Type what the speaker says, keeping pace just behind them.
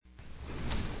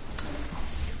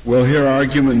We'll hear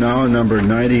argument now in number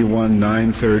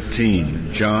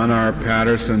 91-913, John R.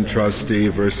 Patterson, trustee,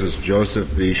 versus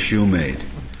Joseph B. Shumate.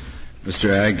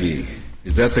 Mr. Agee,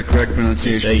 is that the correct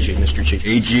pronunciation? It's Agee, Mr. Chief.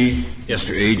 Agee? Yes,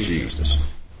 Mr. Agee.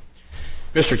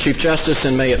 Mr. Chief Justice,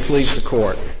 and may it please the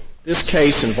Court, this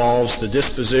case involves the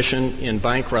disposition in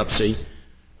bankruptcy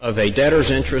of a debtor's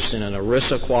interest in an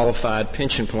ERISA-qualified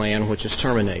pension plan which is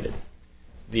terminated.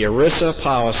 The ERISA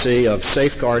policy of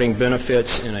safeguarding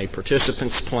benefits in a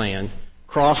participant's plan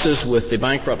crosses with the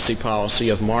bankruptcy policy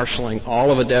of marshaling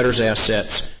all of a debtor's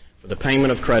assets for the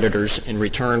payment of creditors in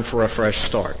return for a fresh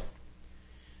start.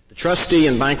 The trustee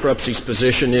in bankruptcy's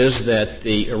position is that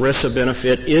the ERISA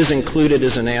benefit is included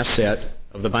as an asset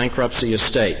of the bankruptcy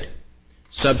estate,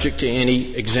 subject to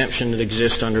any exemption that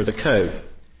exists under the Code.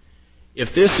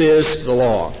 If this is the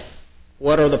law,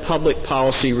 what are the public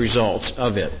policy results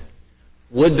of it?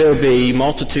 Would there be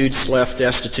multitudes left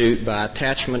destitute by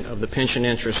attachment of the pension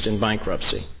interest in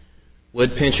bankruptcy?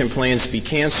 Would pension plans be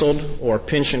canceled or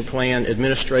pension plan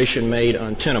administration made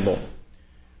untenable?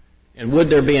 And would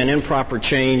there be an improper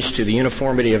change to the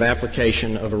uniformity of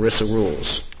application of ERISA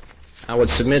rules? I would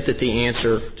submit that the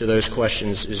answer to those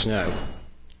questions is no.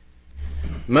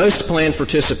 Most plan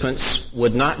participants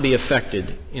would not be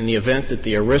affected in the event that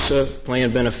the ERISA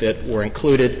plan benefit were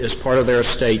included as part of their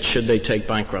estate should they take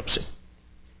bankruptcy.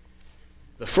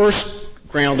 The first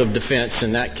ground of defense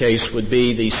in that case would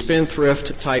be the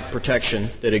spendthrift-type protection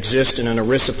that exists in an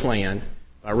ERISA plan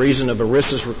by reason of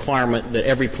ERISA's requirement that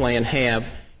every plan have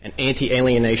an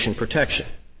anti-alienation protection.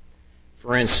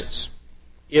 For instance,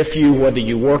 if whether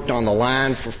you worked on the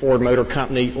line for Ford Motor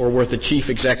Company or were the chief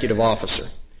executive officer,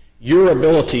 your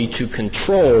ability to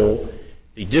control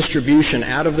the distribution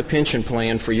out of the pension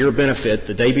plan for your benefit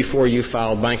the day before you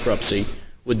filed bankruptcy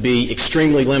would be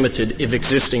extremely limited, if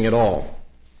existing at all.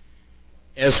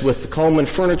 As with the Coleman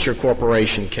Furniture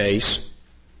Corporation case,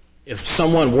 if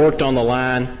someone worked on the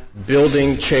line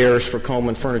building chairs for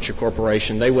Coleman Furniture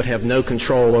Corporation, they would have no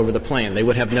control over the plan. They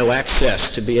would have no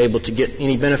access to be able to get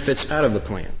any benefits out of the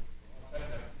plan.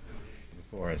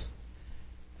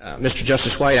 Mr.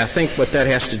 Justice White, I think what that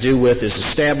has to do with is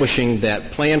establishing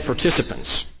that plan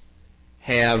participants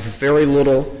have very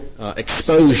little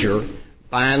exposure,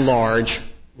 by and large,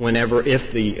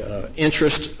 if the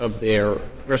interest of their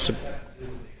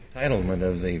entitlement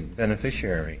of the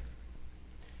beneficiary.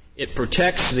 It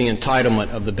protects the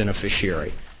entitlement of the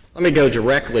beneficiary. Let me go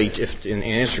directly, in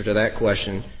answer to that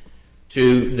question,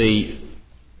 to the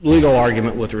legal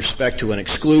argument with respect to an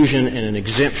exclusion and an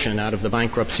exemption out of the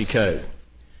bankruptcy code.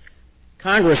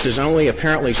 Congress has only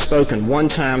apparently spoken one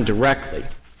time directly,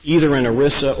 either in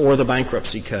ERISA or the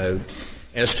bankruptcy code,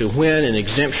 as to when an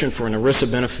exemption for an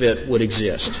ERISA benefit would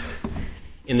exist.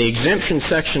 In the exemption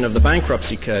section of the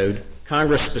bankruptcy code,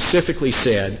 Congress specifically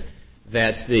said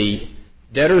that the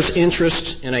debtor's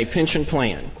interest in a pension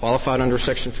plan, qualified under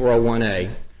Section 401A,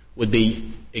 would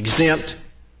be exempt,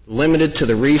 limited to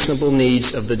the reasonable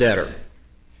needs of the debtor.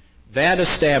 That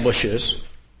establishes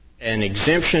an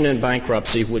exemption in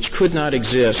bankruptcy which could not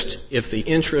exist if the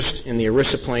interest in the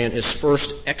ERISA plan is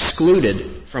first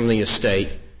excluded from the estate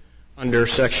under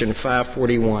Section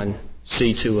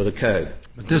 541C2 of the Code.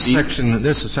 But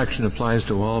this section applies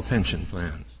to all pension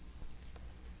plans,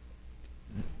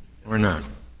 or not?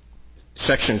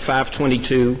 Section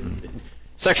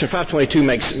 522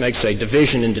 makes a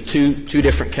division into two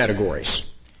different categories.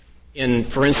 In,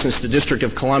 for instance, the District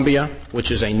of Columbia,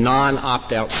 which is a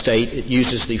non-opt-out state, it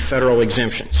uses the federal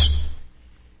exemptions.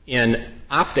 In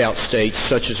opt-out states,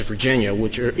 such as Virginia,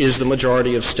 which is the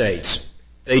majority of states,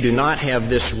 they do not have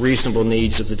this reasonable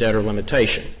needs of the debtor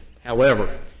limitation. However,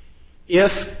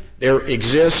 if there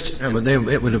exists... Yeah, but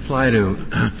it would apply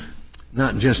to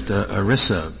not just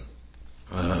ERISA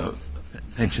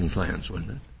pension plans,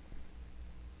 wouldn't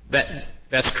it?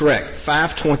 That's correct.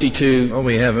 522... Well,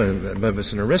 but if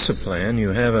it's an ERISA plan, you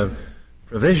have a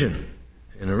provision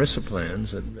in ERISA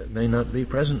plans that may not be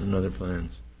present in other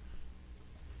plans.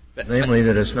 Namely,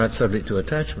 that it's not subject to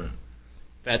attachment.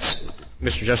 That's,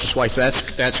 Mr. Justice White,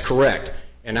 that's correct.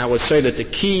 And I would say that the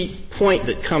key point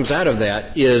that comes out of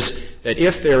that is that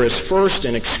if there is first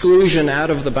an exclusion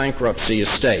out of the bankruptcy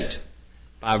estate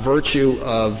by virtue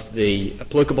of the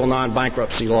applicable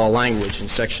non-bankruptcy law language in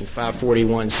Section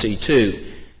 541C2,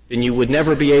 then you would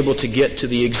never be able to get to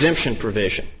the exemption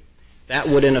provision. That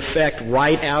would, in effect,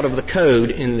 write out of the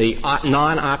code in the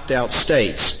non-opt-out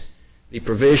states the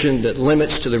provision that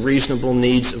limits to the reasonable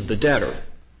needs of the debtor,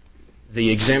 the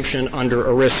exemption under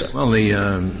ERISA.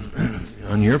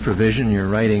 Well, on your provision, you're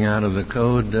writing out of the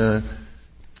code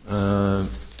ERISA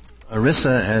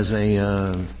as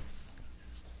a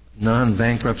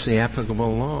non-bankruptcy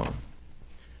applicable law.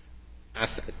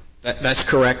 That's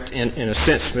correct in a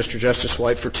sense, Mr. Justice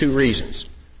White, for two reasons.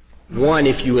 One,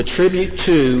 if you attribute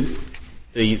to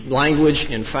the language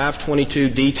in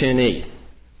 522D10E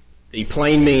the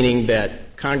plain meaning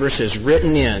that Congress has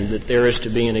written in that there is to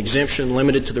be an exemption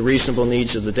limited to the reasonable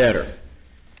needs of the debtor,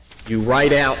 you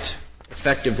write out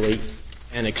effectively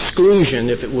an exclusion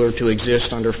if it were to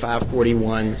exist under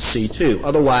 541C2.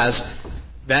 Otherwise,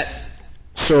 that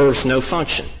serves no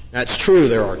function. That's true.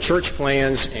 There are church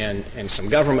plans and some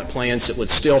government plans that would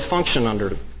still function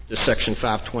under the Section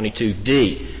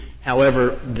 522D.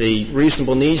 However, the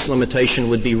reasonable needs limitation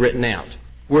would be written out.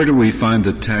 Where do we find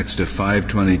the text of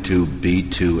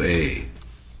 522B2A?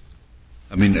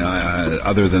 I mean,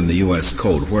 other than the U.S.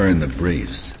 Code, where in the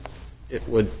briefs? It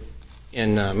would,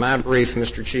 in my brief,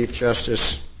 Mr. Chief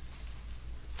Justice,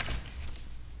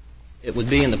 it would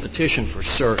be in the petition for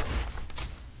cert.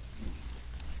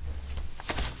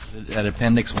 At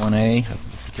Appendix 1A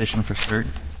of the petition for cert?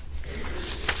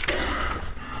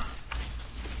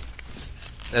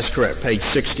 That's correct, page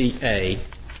 60A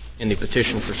in the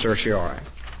petition for certiorari.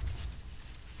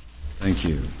 Thank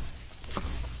you.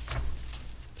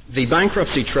 The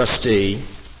bankruptcy trustee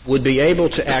would be able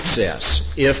to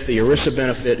access, if the ERISA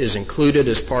benefit is included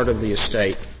as part of the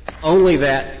estate, only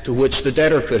that to which the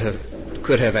debtor could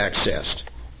have accessed.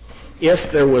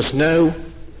 If there was no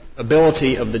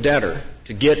ability of the debtor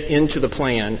to get into the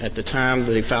plan at the time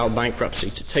that he filed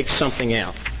bankruptcy to take something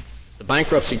out, the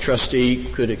bankruptcy trustee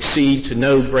could accede to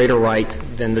no greater right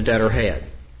than the debtor had.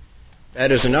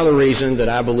 That is another reason that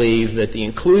I believe that the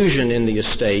inclusion in the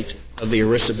estate of the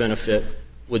ERISA benefit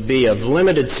would be of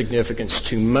limited significance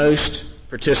to most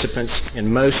participants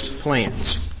in most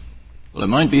plans. Well, it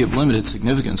might be of limited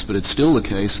significance, but it's still the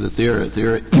case that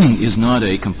there is not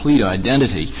a complete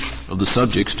identity of the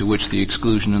subjects to which the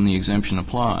exclusion and the exemption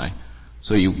apply.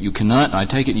 So you cannot, I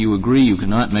take it you agree, you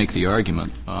cannot make the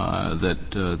argument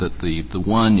that the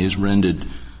one is rendered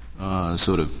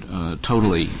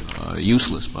totally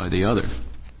useless by the other.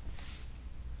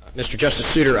 Mr. Justice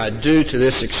Souter, I do to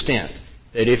this extent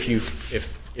that if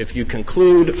you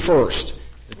conclude first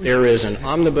that there is an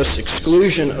omnibus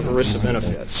exclusion of ERISA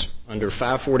benefits under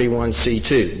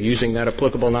 541C2, using that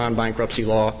applicable non-bankruptcy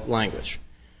law language,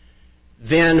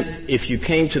 then if you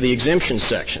came to the exemption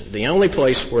section, the only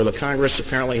place where the Congress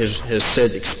apparently has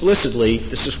said explicitly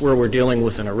this is where we're dealing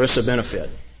with an ERISA benefit,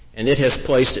 and it has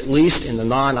placed, at least in the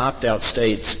non-opt-out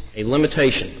states, a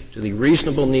limitation to the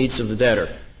reasonable needs of the debtor,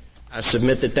 I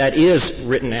submit that is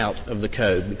written out of the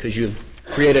code because you've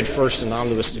created first an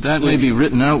omnibus exclusion. That may be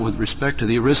written out with respect to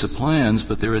the ERISA plans,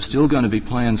 but there are still going to be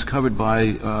plans covered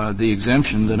by the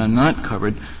exemption that are not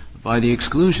covered by the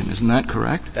exclusion. Isn't that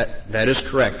correct? That is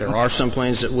correct. There are some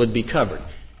plans that would be covered.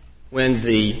 When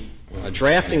the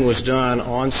drafting was done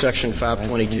on Section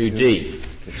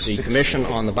 522D, the Commission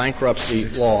on the Bankruptcy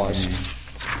Laws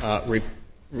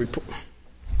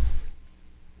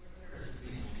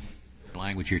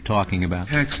language you're talking about.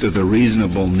 Text of the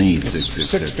reasonable needs. It's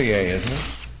 60A, isn't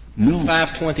it? No.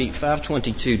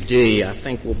 522D, I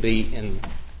think, will be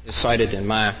is cited in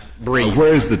my brief.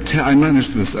 Where is the I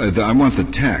want the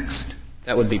text.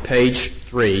 That would be page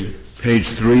 3. Page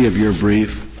 3 of your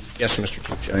brief? Yes, Mr. Chief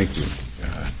Justice. Thank you.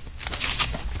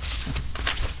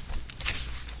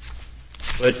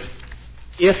 But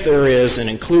if there is an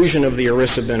inclusion of the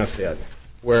ERISA benefit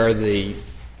where the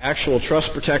actual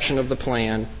trust protection of the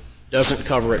plan doesn't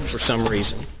cover it for some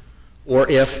reason, or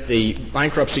if the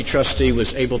bankruptcy trustee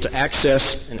was able to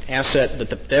access an asset that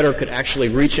the debtor could actually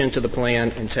reach into the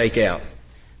plan and take out,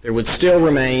 there would still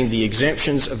remain the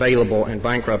exemptions available in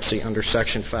bankruptcy under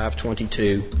Section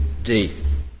 522D.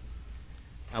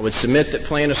 I would submit that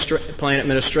plan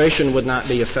administration would not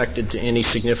be affected to any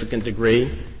significant degree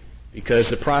because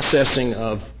the processing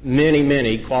of many,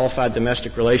 many qualified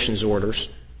domestic relations orders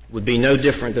would be no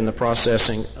different than the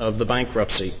processing of the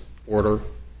bankruptcy order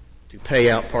to pay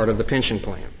out part of the pension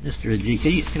plan. Mr.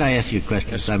 Agee, can I ask you a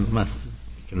question? Yes. I must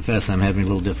confess I'm having a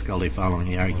little difficulty following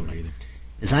the argument.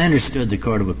 As I understood the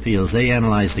Court of Appeals, they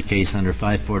analyzed the case under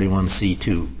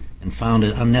 541C2 and found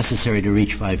it unnecessary to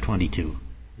reach 522.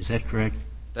 Is that correct?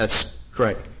 That's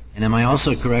correct. And am I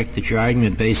also correct that your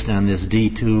argument based on this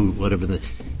D2,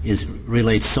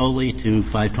 relates solely to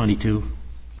 522?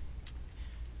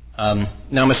 No,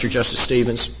 Mr. Justice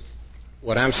Stevens.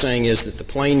 What I'm saying is that the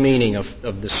plain meaning of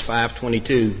this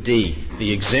 522D,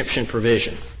 the exemption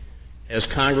provision, as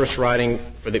Congress writing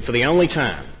for the only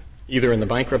time, either in the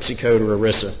Bankruptcy Code or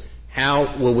ERISA,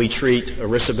 how will we treat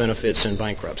ERISA benefits in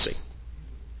bankruptcy?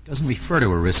 It doesn't refer to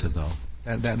ERISA, though.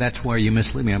 That's where you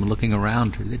mislead me. I'm looking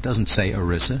around. It doesn't say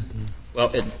ERISA. Well,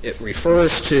 it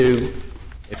refers to,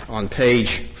 on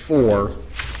page 4,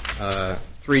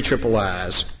 three triple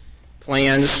I's,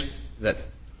 plans that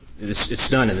it's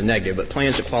done in the negative, but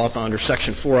plans that qualify under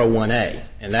Section 401A,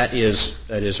 and that is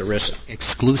ERISA.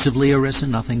 Exclusively ERISA,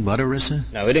 nothing but ERISA?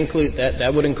 No,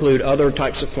 that would include other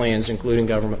types of plans, including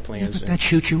government plans. But that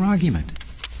shoots your argument.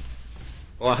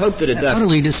 Well, I hope that it doesn't.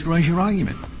 Utterly destroys your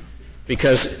argument.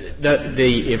 Because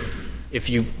if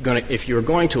you're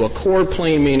going to accord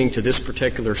plain meaning to this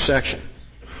particular section,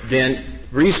 then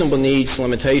reasonable needs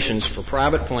limitations for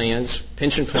private plans,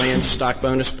 pension plans, stock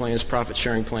bonus plans, profit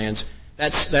sharing plans,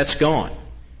 that's gone.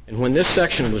 And when this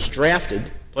section was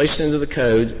drafted, placed into the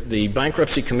code, the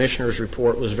Bankruptcy Commissioner's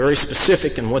report was very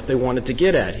specific in what they wanted to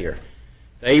get at here.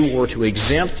 They were to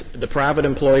exempt the private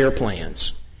employer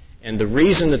plans. And the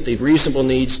reason that the reasonable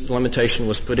needs limitation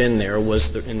was put in there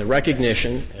was in the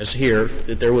recognition, as here,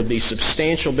 that there would be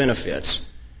substantial benefits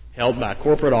held by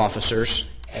corporate officers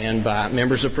and by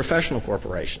members of professional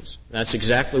corporations. And that's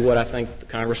exactly what I think the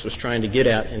Congress was trying to get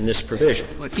at in this provision.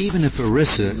 But even if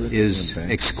ERISA is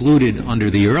excluded under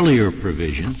the earlier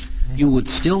provision, you would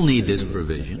still need this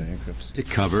provision to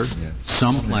cover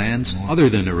some plans other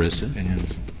than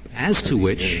ERISA, as to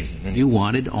which you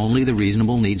wanted only the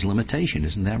reasonable needs limitation.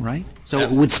 Isn't that right? So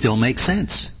it would still make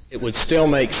sense. It would still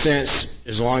make sense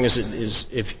as long as it is,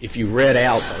 if you read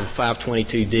out of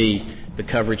 522D the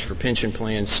coverage for pension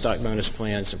plans, stock bonus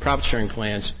plans, and profit sharing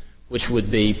plans, which would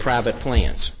be private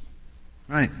plans.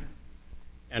 Right.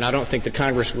 And I don't think the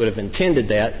Congress would have intended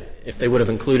that if they would have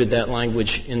included that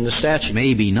language in the statute.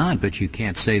 Maybe not, but you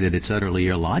can't say that it's utterly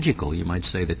illogical. You might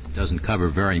say that it doesn't cover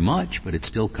very much, but it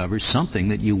still covers something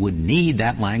that you would need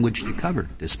that language to cover,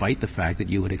 despite the fact that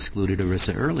you had excluded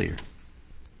ERISA earlier.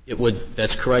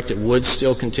 That's correct. It would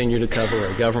still continue to cover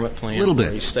a government plan or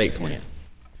a state plan.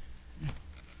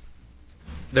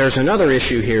 There's another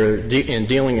issue here in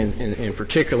dealing in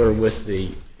particular with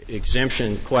the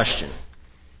exemption question,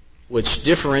 which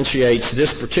differentiates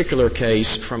this particular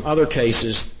case from other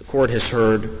cases the Court has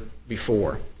heard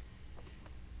before.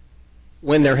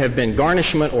 When there have been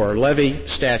garnishment or levy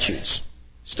statutes,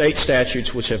 state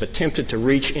statutes which have attempted to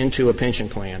reach into a pension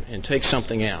plan and take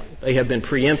something out, they have been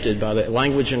preempted by the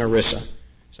language in ERISA,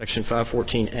 Section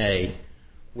 514A,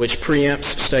 which preempts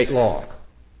state law.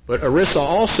 But ERISA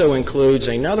also includes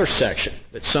another section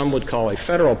that some would call a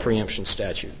federal preemption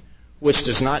statute, which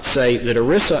does not say that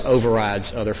ERISA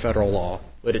overrides other federal law,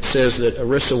 but it says that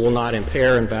ERISA will not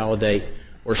impair, invalidate,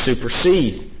 or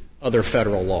supersede other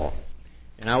federal law.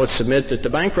 And I would submit that the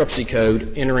Bankruptcy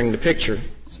Code entering the picture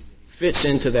fits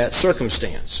into that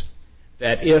circumstance,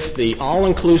 that if the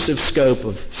all-inclusive scope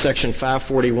of Section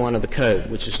 541 of the Code,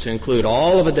 which is to include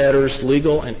all of a debtor's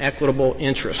legal and equitable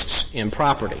interests in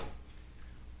property,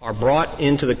 are brought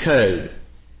into the Code,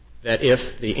 that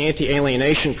if the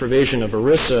anti-alienation provision of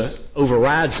ERISA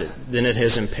overrides it, then it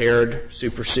has impaired,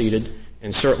 superseded,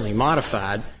 and certainly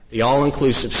modified the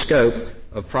all-inclusive scope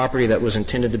of property that was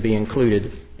intended to be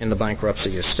included in the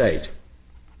bankruptcy estate.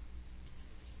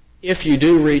 If you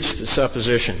do reach the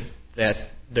supposition that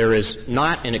there is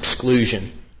not an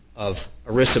exclusion of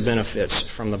ERISA benefits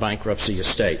from the bankruptcy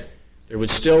estate, there would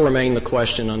still remain the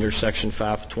question under Section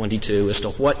 522 as to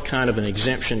what kind of an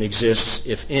exemption exists,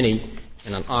 if any,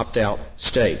 in an opt-out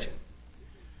state.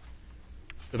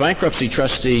 The bankruptcy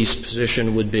trustee's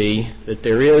position would be that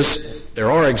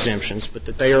there are exemptions, but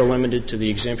that they are limited to the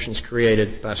exemptions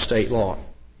created by state law.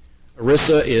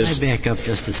 ERISA is... Can I back up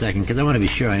just a second, because I want to be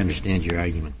sure I understand your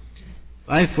argument.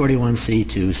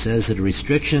 541C2 says that a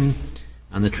restriction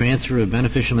on the transfer of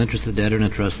beneficial interest of the debtor in a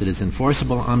trust that is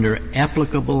enforceable under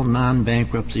applicable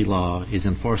non-bankruptcy law is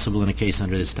enforceable in a case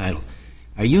under this title.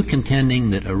 Are you contending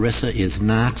that ERISA is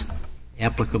not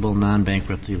applicable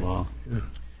non-bankruptcy law?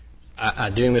 I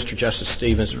do, Mr. Justice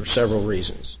Stevens, for several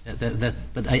reasons.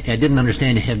 But I didn't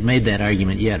understand you had made that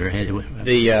argument yet. Or had,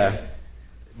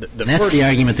 that's the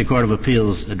argument the Court of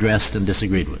Appeals addressed and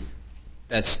disagreed with.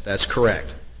 That's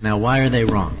correct. Now, why are they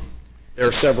wrong? There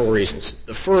are several reasons.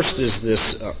 The first is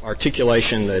this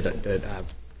articulation that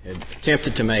I've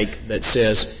attempted to make that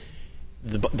says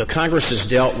the Congress has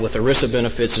dealt with ERISA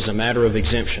benefits as a matter of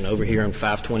exemption over here in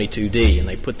 522D, and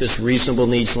they put this reasonable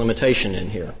needs limitation in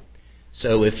here.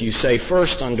 So if you say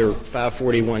first under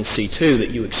 541C2 that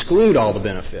you exclude all the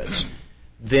benefits,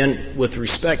 then with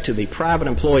respect to the private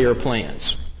employer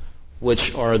plans,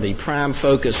 which are the prime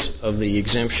focus of the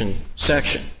exemption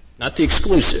section, not the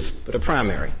exclusive, but a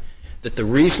primary, that the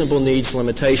reasonable needs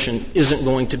limitation isn't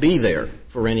going to be there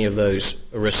for any of those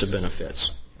ERISA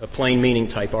benefits, a plain meaning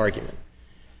type argument.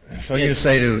 So you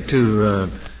say to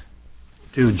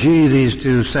G, these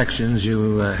two sections,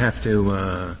 you have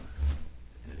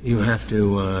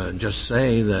to just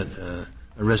say that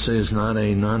ERISA is not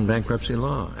a non-bankruptcy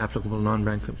law, applicable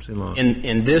non-bankruptcy law.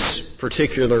 In this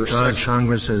particular section,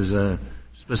 Congress has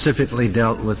specifically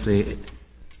dealt with the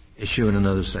issue in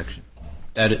another section.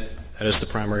 That is the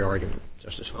primary argument,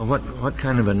 Justice. What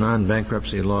kind of a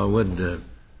non-bankruptcy law would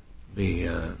be?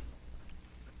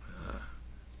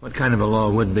 What kind of a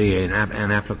law would be an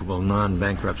applicable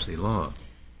non-bankruptcy law?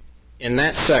 In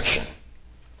that section,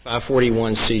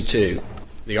 541C2,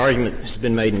 the argument has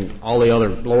been made in all the other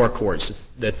lower courts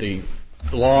that the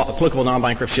applicable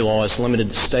non-bankruptcy law is limited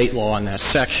to state law in that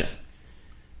section.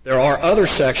 There are other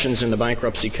sections in the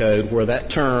bankruptcy code where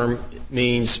that term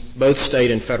means both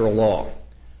state and federal law.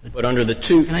 But under the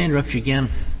two... Can I interrupt you again?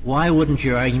 Why wouldn't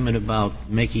your argument about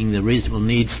making the reasonable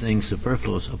needs thing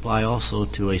superfluous apply also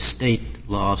to a state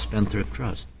law spendthrift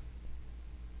trust?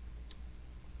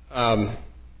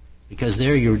 Because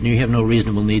there you have no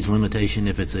reasonable needs limitation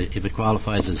if it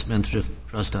qualifies as spendthrift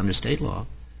trust under state law.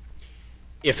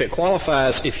 If it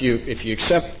qualifies, if you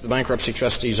accept the bankruptcy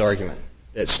trustee's argument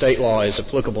that state law is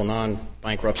applicable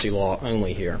non-bankruptcy law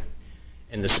only here,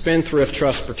 and the spendthrift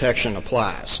trust protection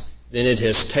applies, then it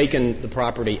has taken the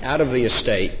property out of the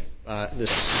estate by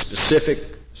this specific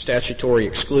statutory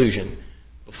exclusion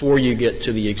before you get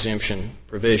to the exemption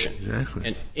provision.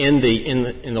 Exactly. And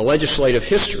in the legislative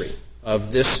history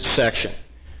of this section,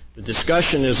 the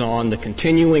discussion is on the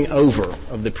continuing over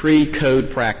of the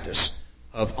pre-code practice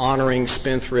of honoring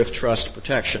spendthrift trust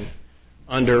protection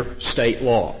under state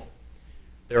law.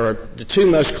 There are the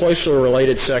two most closely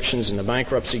related sections in the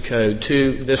bankruptcy code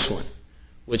to this one,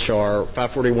 which are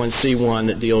 541C1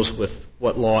 that deals with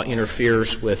what law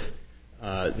interferes with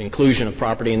the inclusion of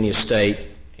property in the estate,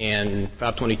 and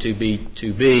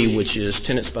 522B2B, which is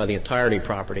tenants by the entirety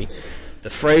property. The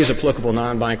phrase applicable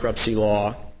non-bankruptcy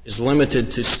law is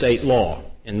limited to state law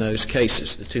in those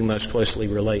cases, the two most closely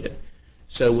related.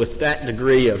 So with that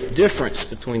degree of difference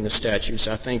between the statutes,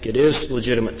 I think it is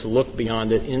legitimate to look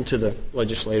beyond it into the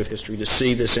legislative history to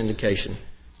see this indication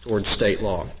towards state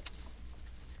law.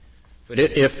 But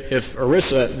if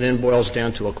ERISA then boils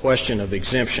down to a question of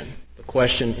exemption, the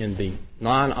question in the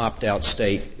non-opt-out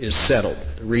state is settled,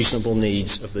 the reasonable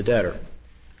needs of the debtor.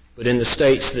 But in the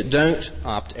states that don't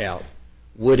opt out,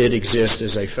 would it exist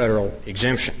as a federal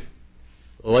exemption?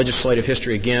 The legislative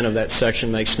history, again, of that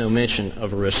section makes no mention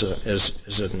of ERISA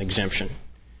as an exemption.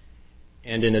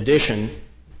 And in addition,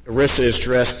 ERISA is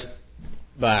addressed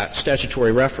by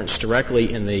statutory reference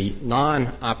directly in the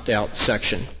non-opt-out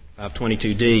section,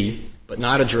 522D, but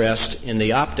not addressed in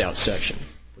the opt-out section,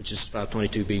 which is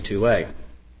 522B2A.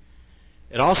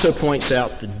 It also points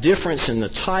out the difference in the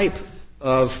type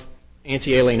of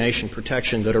anti-alienation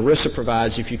protection that ERISA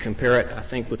provides if you compare it, I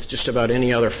think, with just about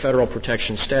any other federal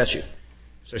protection statute,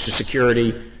 Social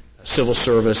Security, civil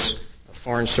service,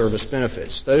 foreign service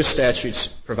benefits. Those statutes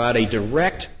provide a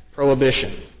direct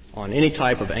prohibition on any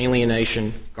type of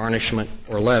alienation, garnishment,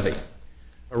 or levy.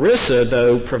 ERISA,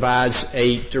 though, provides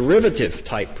a derivative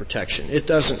type protection. It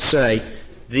doesn't say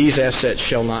these assets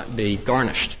shall not be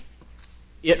garnished.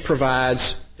 It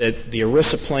provides that the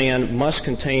ERISA plan must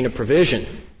contain a provision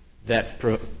that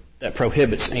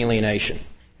prohibits alienation.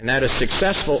 And that is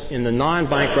successful in the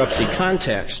non-bankruptcy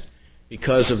context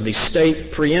because of the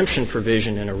state preemption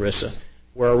provision in ERISA,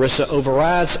 where ERISA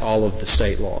overrides all of the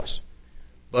state laws.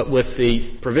 But with the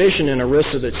provision in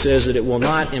ERISA that says that it will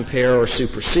not impair or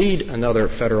supersede another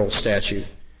federal statute,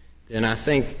 then I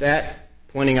think that,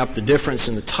 pointing up the difference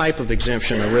in the type of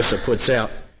exemption ERISA puts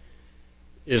out,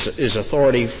 is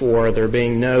authority for there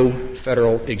being no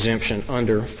federal exemption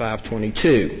under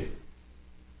 522.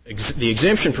 The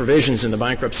exemption provisions in the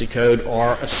bankruptcy code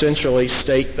are essentially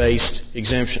state-based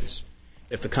exemptions.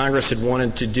 If the Congress had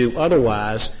wanted to do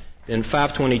otherwise, then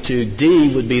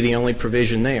 522D would be the only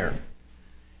provision there.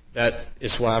 That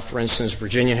is why, for instance,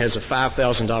 Virginia has a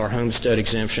 $5,000 homestead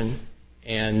exemption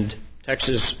and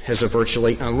Texas has a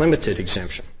virtually unlimited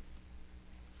exemption.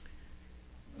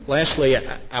 Lastly,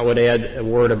 I would add a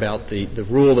word about the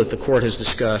rule that the Court has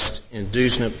discussed in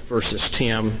Dusnip versus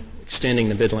Tim, extending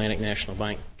the Mid-Atlantic National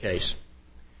Bank case.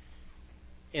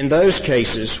 In those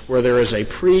cases where there is a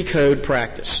pre-code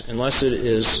practice, unless it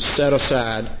is set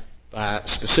aside by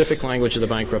specific language of the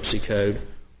bankruptcy code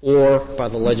or by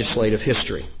the legislative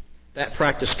history, that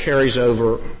practice carries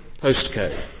over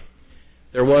post-code.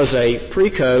 There was a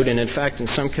pre-code and, in fact, in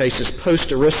some cases,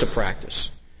 post-ERISA practice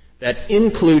that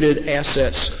included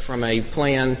assets from a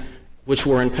plan which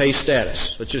were in pay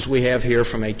status, such as we have here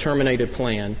from a terminated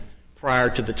plan prior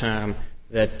to the time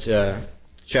that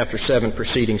Chapter 7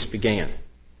 proceedings began.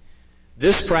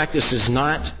 This practice is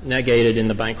not negated in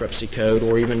the bankruptcy code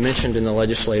or even mentioned in the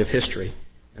legislative history,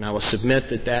 and I will submit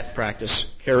that that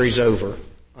practice carries over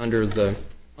under the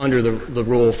under the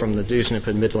rule from the Dusnip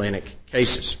and Mid-Atlantic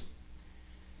cases.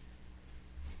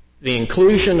 The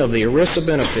inclusion of the ERISA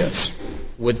benefits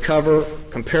would cover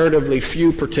comparatively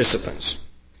few participants,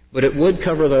 but it would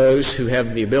cover those who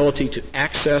have the ability to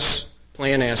access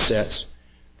plan assets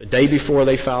the day before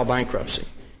they file bankruptcy.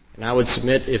 And I would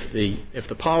submit if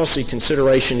the policy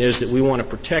consideration is that we want to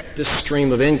protect this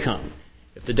stream of income,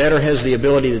 if the debtor has the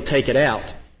ability to take it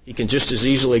out, he can just as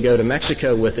easily go to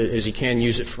Mexico with it as he can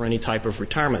use it for any type of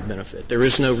retirement benefit. There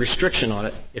is no restriction on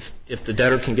it if the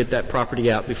debtor can get that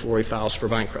property out before he files for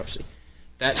bankruptcy.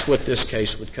 That's what this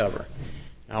case would cover.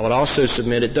 I would also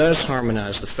submit it does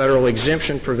harmonize the federal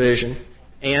exemption provision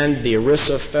and the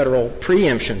ERISA federal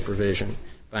preemption provision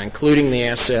by including the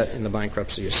asset in the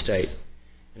bankruptcy estate.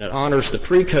 And it honors the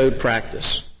pre-code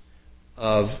practice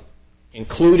of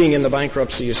including in the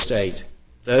bankruptcy estate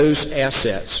those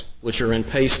assets which are in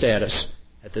pay status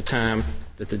at the time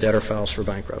that the debtor files for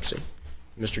bankruptcy.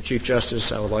 Mr. Chief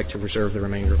Justice, I would like to reserve the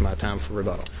remainder of my time for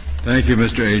rebuttal. Thank you,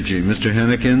 Mr. Agee. Mr.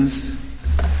 Hennekins?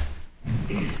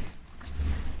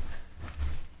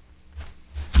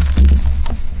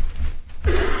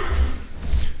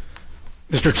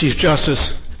 Mr. Chief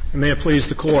Justice, and may it please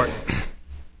the Court,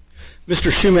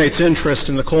 Mr. Shumate's interest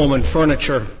in the Coleman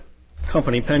Furniture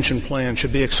Company pension plan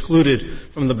should be excluded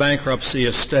from the bankruptcy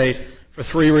estate for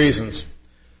three reasons.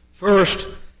 First,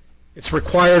 it's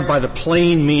required by the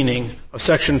plain meaning of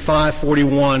Section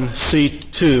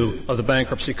 541C2 of the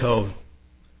Bankruptcy Code.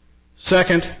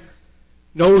 Second,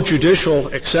 no judicial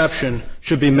exception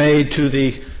should be made to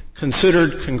the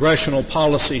considered congressional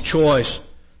policy choice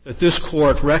that this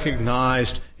Court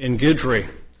recognized in Guidry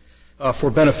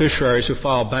for beneficiaries who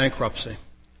file bankruptcy.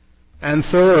 And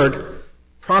third,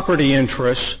 property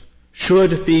interests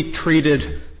should be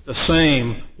treated the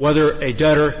same whether a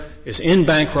debtor is in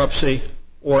bankruptcy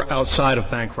or outside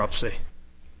of bankruptcy.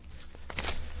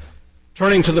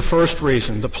 Turning to the first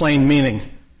reason, the plain meaning,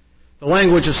 the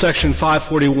language of Section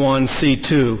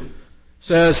 541C2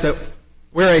 says that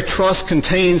where a trust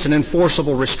contains an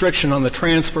enforceable restriction on the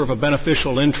transfer of a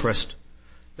beneficial interest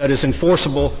that is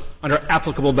enforceable under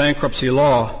applicable bankruptcy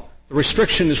law, the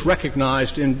restriction is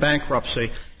recognized in bankruptcy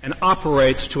and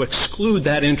operates to exclude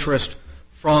that interest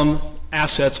from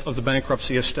assets of the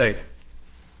bankruptcy estate.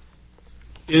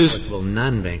 Is applicable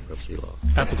non-bankruptcy law.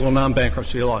 Applicable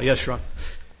non-bankruptcy law, yes, Your Honor.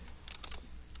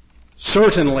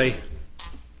 Certainly,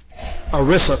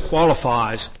 ERISA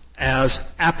qualifies as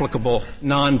applicable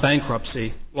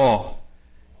non-bankruptcy law.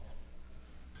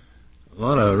 A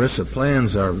lot of ERISA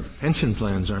plans are pension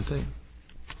plans, aren't they?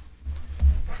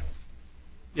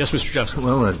 Yes, Mr. Justice.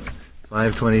 Well,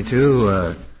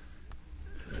 522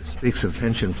 speaks of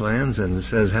pension plans and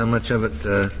says how much of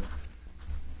it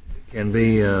can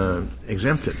be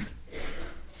exempted.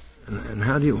 And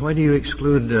why do you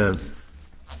exclude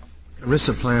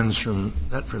ERISA plans from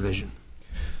that provision?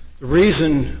 The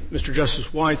reason, Mr.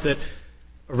 Justice White, that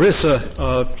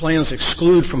ERISA plans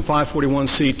exclude from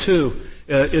 541C2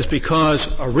 is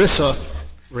because ERISA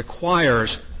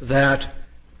requires that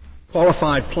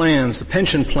qualified plans, the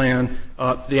pension plan,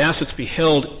 the assets be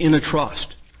held in a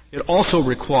trust. It also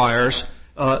requires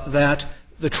that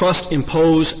the trust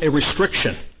impose a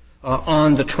restriction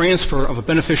on the transfer of a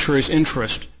beneficiary's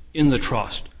interest in the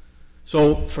trust.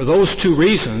 So for those two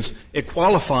reasons, it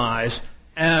qualifies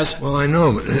as... Well, I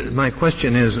know, but my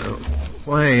question is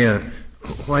why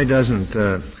doesn't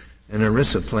an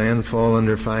ERISA plan fall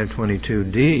under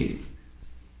 522D,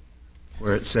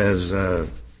 where it says,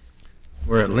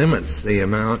 where it limits the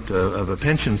amount of a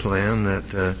pension plan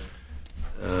that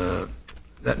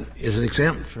is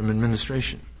exempt from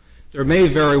administration? There may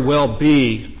very well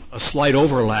be a slight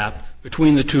overlap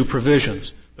between the two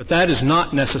provisions, but that is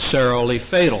not necessarily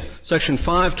fatal. Section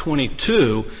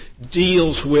 522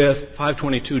 deals with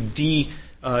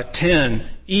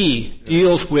 522D10E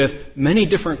deals with many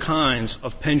different kinds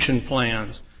of pension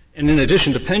plans. And in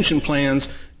addition to pension plans,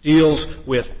 deals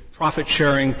with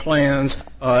profit-sharing plans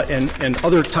and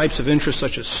other types of interests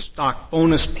such as stock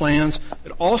bonus plans.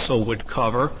 It also would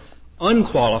cover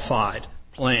unqualified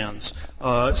plans,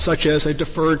 such as a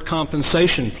deferred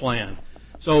compensation plan.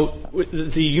 So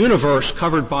the universe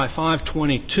covered by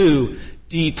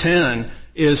 522D10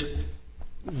 is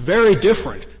very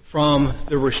different from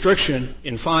the restriction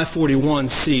in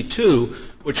 541C2,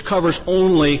 which covers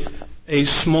only a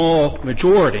small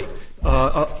minority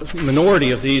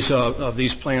of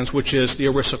these plans, which is the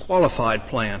ERISA qualified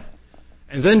plan.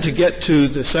 And then to get to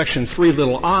the section 3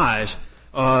 little i's,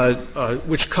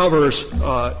 which covers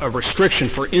a restriction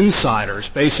for insiders,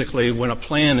 basically when a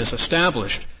plan is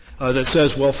established, that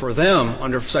says, well, for them,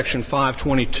 under Section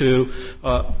 522,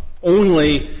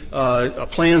 only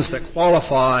plans that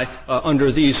qualify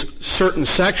under these certain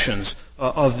sections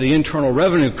of the Internal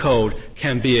Revenue Code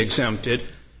can be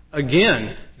exempted.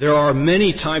 Again, there are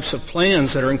many types of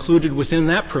plans that are included within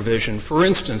that provision. For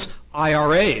instance,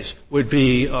 IRAs would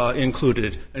be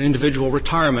included, an individual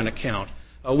retirement account,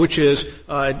 which is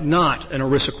not an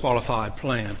ERISA-qualified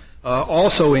plan.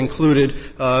 Also included,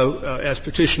 as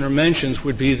petitioner mentions,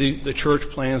 would be the church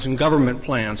plans and government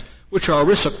plans, which are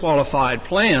ERISA-qualified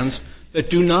plans that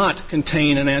do not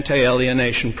contain an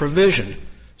anti-alienation provision.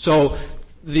 So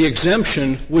the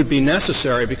exemption would be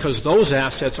necessary because those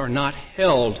assets are not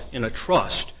held in a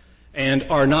trust and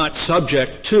are not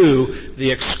subject to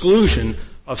the exclusion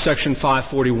of Section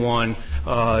 541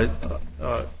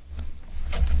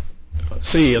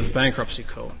 C of the Bankruptcy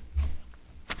Code.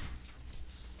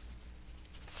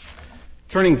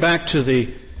 Turning back to the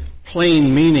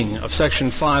plain meaning of Section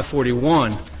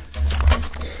 541,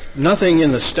 nothing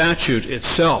in the statute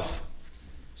itself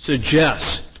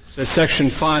suggests that Section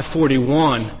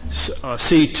 541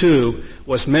 C2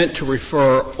 was meant to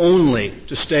refer only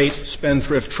to state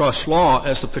spendthrift trust law,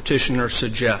 as the petitioner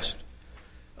suggests.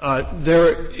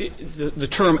 The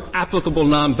term applicable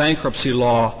non-bankruptcy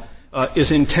law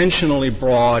is intentionally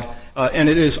broad, and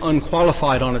it is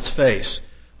unqualified on its face.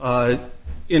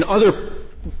 In other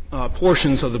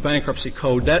portions of the Bankruptcy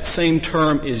Code, that same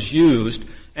term is used,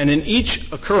 and in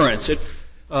each occurrence it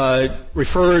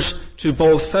refers to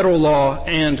both federal law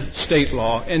and state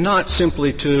law, and not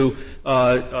simply to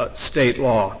state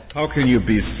law. How can you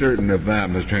be certain of that,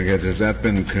 Mr. Hankins? Has that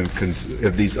been,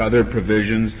 have these other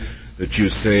provisions that you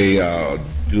say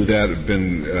do that have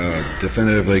been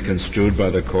definitively construed by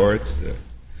the courts?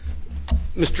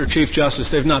 Mr. Chief Justice,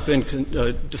 they've not been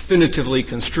definitively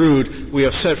construed. We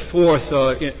have set forth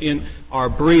in our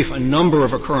brief a number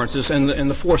of occurrences, and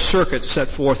the Fourth Circuit set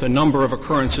forth a number of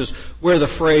occurrences where the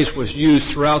phrase was used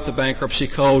throughout the Bankruptcy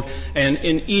Code, and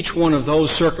in each one of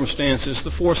those circumstances,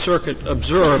 the Fourth Circuit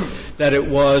observed that it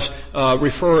was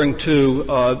referring to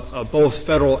both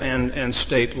federal and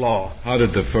state law. How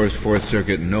did the Fourth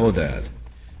Circuit know that?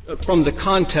 From the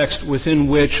context within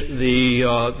which the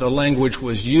language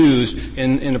was used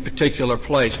in a particular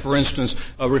place. For instance,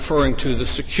 referring to the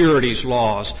securities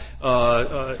laws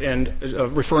and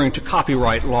referring to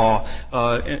copyright law.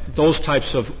 Those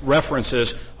types of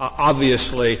references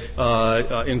obviously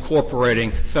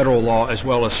incorporating federal law as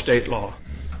well as state law.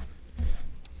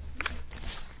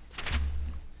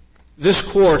 This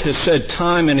Court has said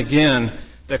time and again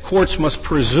that courts must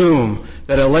presume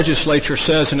that a legislature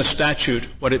says in a statute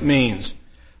what it means.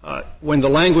 When the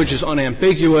language is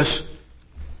unambiguous,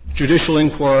 judicial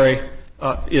inquiry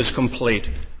is complete.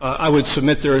 I would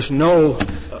submit there is no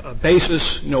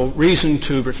basis, no reason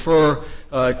to refer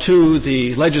to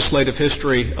the legislative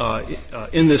history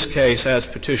in this case, as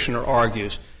petitioner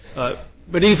argues.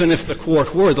 But even if the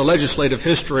Court were, the legislative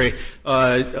history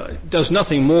does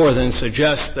nothing more than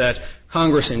suggest that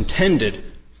Congress intended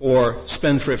for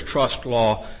spendthrift trust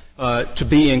law to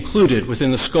be included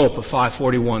within the scope of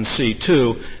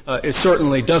 541c2. It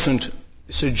certainly doesn't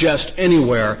suggest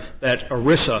anywhere that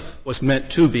ERISA was meant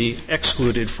to be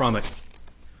excluded from it.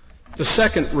 The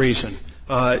second reason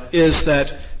is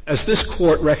that, as this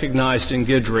Court recognized in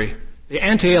Guidry, the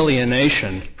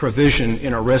anti-alienation provision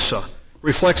in ERISA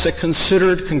reflects a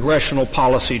considered congressional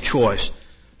policy choice.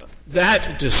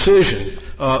 That decision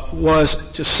was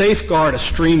to safeguard a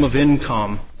stream of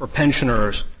income for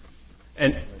pensioners.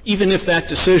 And even if that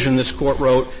decision, this Court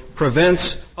wrote,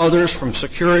 prevents others from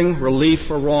securing relief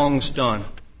for wrongs done.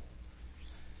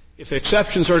 If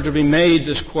exceptions are to be made,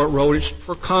 this Court wrote, it's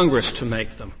for Congress to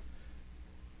make them.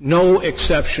 No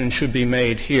exception should be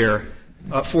made here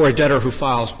for a debtor who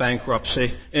files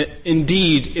bankruptcy.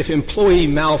 Indeed, if employee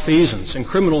malfeasance and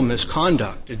criminal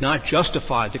misconduct did not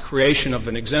justify the creation of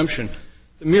an exemption,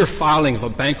 the mere filing of a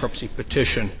bankruptcy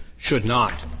petition should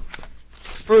not.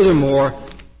 Furthermore,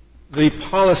 the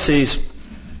policies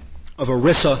of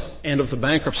ERISA and of the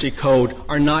Bankruptcy Code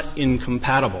are not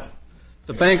incompatible.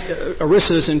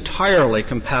 ERISA is entirely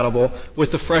compatible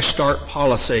with the Fresh Start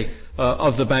policy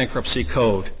of the Bankruptcy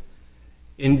Code.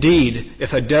 Indeed,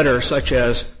 if a debtor such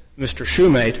as Mr.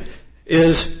 Shumate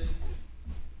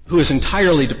who is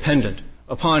entirely dependent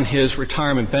upon his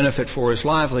retirement benefit for his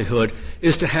livelihood,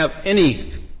 is to have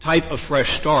any type of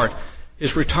fresh start,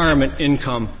 his retirement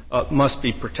income must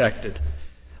be protected.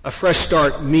 A fresh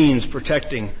start means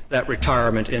protecting that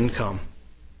retirement income.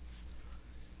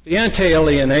 The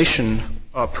anti-alienation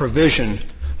provision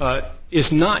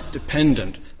is not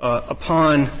dependent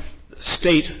upon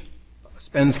state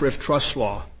spendthrift trust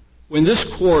law. When this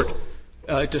Court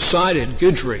decided,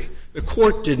 Guidry, the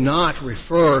Court did not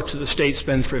refer to the State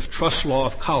Spendthrift Trust Law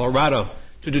of Colorado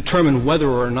to determine whether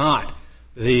or not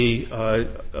the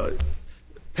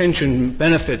pension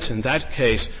benefits in that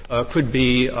case could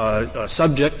be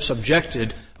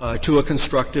subjected to a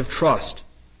constructive trust.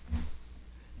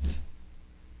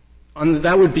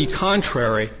 That would be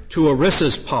contrary to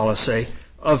ERISA's policy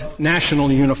of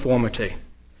national uniformity.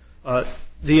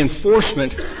 The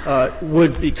enforcement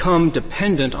would become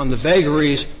dependent on the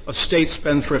vagaries of state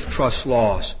spendthrift trust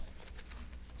laws.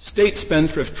 State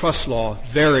spendthrift trust law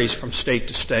varies from state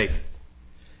to state.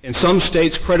 In some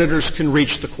states, creditors can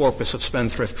reach the corpus of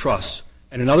spendthrift trusts,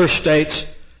 and in other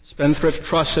states, spendthrift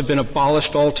trusts have been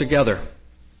abolished altogether.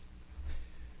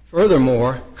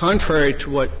 Furthermore, contrary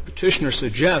to what petitioner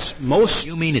suggests, most...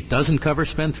 You mean it doesn't cover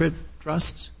spendthrift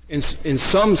trusts? In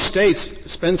some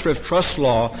states, spendthrift trust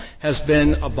law has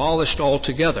been abolished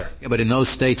altogether. Yeah, but in those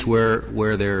states where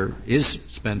there is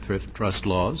spendthrift trust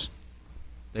laws,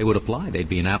 they would apply. They'd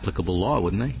be an applicable law,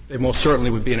 wouldn't they? They most certainly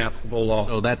would be an applicable law.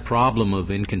 So that problem of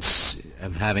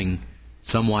having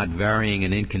somewhat varying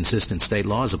and inconsistent state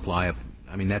laws apply,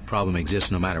 I mean, that problem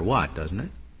exists no matter what, doesn't it?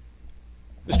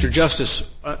 Mr. Justice,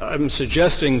 I'm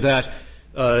suggesting that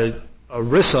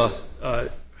ERISA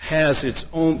has its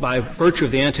own, by virtue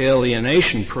of the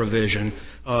anti-alienation provision,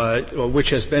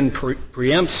 which has been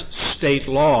preempts state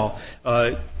law,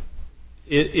 it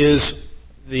is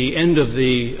the end of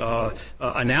the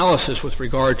analysis with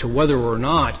regard to whether or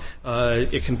not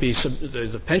it can be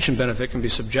the pension benefit can be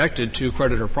subjected to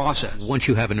creditor process. Once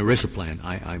you have an ERISA plan,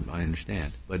 I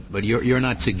understand, but you're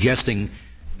not suggesting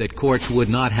that courts would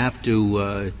not have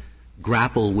to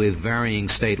grapple with varying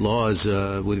state laws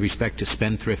with respect to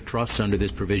spendthrift trusts under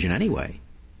this provision anyway.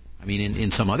 I mean,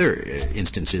 in some other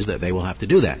instances that they will have to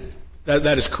do that.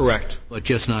 That is correct. But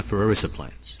just not for ERISA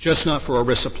plans. Just not for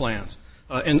ERISA plans.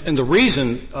 And the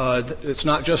reason it's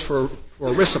not just for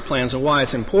ERISA plans and why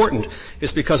it's important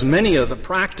is because many of the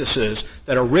practices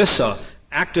that ERISA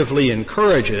actively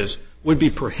encourages would be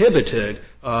prohibited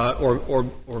or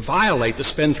violate the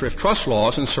spendthrift trust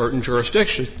laws in certain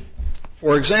jurisdictions.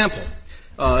 For example,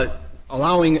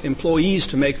 allowing employees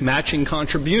to make matching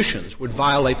contributions would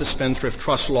violate the spendthrift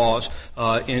trust laws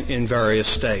in various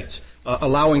states.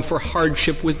 Allowing for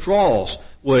hardship withdrawals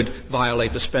would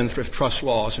violate the spendthrift trust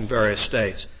laws in various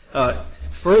states.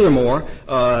 Furthermore,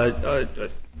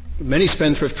 many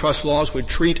spendthrift trust laws would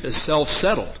treat as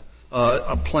self-settled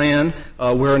a plan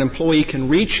where an employee can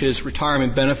reach his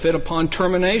retirement benefit upon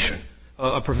termination,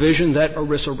 a provision that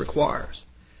ERISA requires.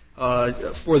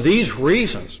 For these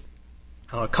reasons,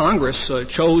 Congress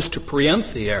chose to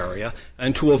preempt the area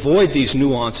and to avoid these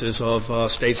nuances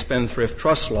of state spendthrift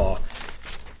trust law.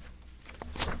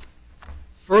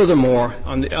 Furthermore,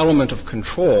 on the element of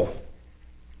control,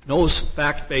 no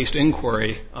fact-based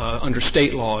inquiry under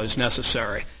state law is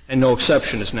necessary, and no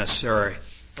exception is necessary.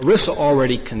 ERISA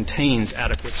already contains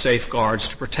adequate safeguards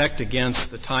to protect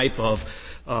against the type of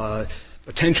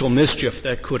potential mischief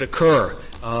that could occur,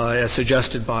 as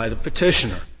suggested by the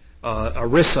petitioner.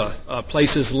 ERISA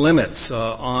places limits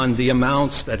on the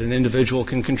amounts that an individual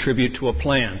can contribute to a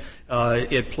plan.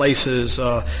 It places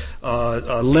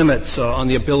limits on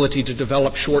the ability to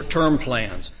develop short-term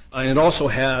plans. And it also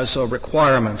has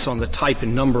requirements on the type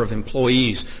and number of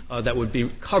employees that would be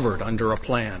covered under a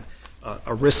plan.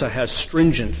 ERISA has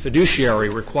stringent fiduciary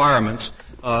requirements,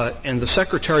 and the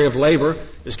Secretary of Labor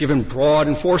is given broad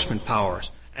enforcement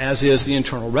powers, as is the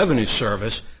Internal Revenue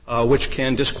Service, which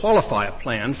can disqualify a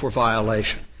plan for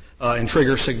violation and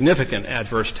trigger significant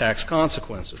adverse tax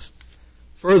consequences.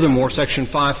 Furthermore, Section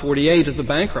 548 of the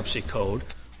Bankruptcy Code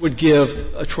would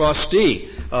give a trustee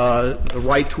the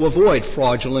right to avoid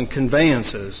fraudulent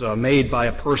conveyances made by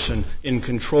a person in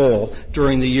control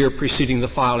during the year preceding the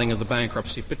filing of the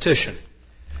bankruptcy petition.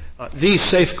 These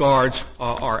safeguards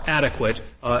are adequate,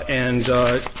 and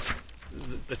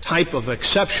the type of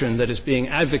exception that is being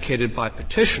advocated by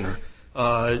petitioner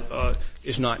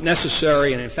is not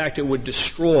necessary, and in fact it would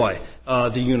destroy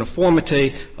the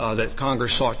uniformity that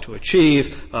Congress sought to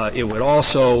achieve. It would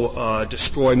also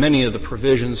destroy many of the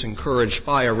provisions encouraged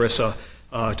by ERISA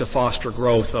to foster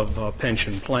growth of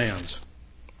pension plans.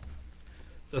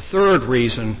 The third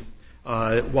reason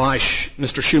why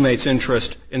Mr. Shumate's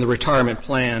interest in the retirement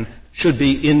plan should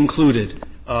be included,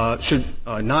 should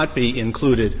not be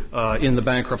included in the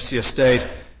bankruptcy estate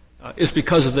is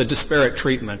because of the disparate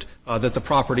treatment that the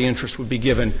property interest would be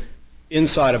given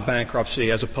inside of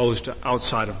bankruptcy as opposed to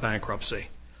outside of bankruptcy.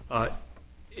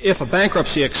 If a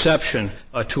bankruptcy exception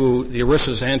to the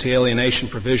ERISA's anti-alienation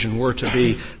provision were to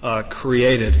be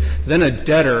created, then a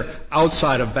debtor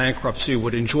outside of bankruptcy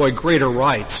would enjoy greater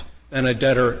rights than a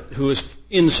debtor who is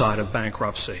inside of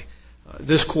bankruptcy.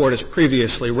 This Court has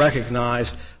previously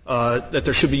recognized that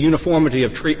there should be uniformity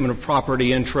of treatment of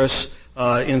property interests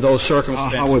in those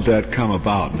circumstances. How would that come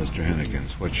about, Mr.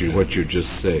 Hennekins, what you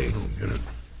just say?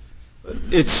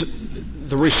 It's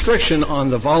the restriction on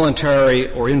the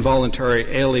voluntary or involuntary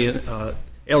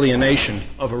alienation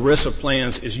of ERISA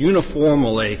plans is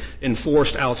uniformly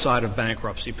enforced outside of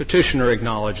bankruptcy. Petitioner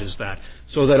acknowledges that.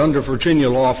 So that under Virginia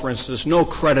law, for instance, no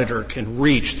creditor can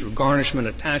reach through garnishment,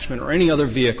 attachment, or any other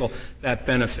vehicle that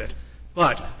benefit.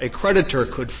 But a creditor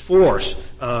could force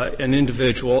an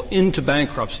individual into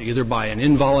bankruptcy either by an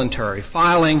involuntary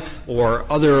filing or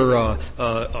other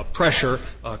pressure,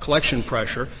 collection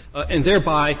pressure, and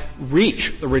thereby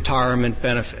reach the retirement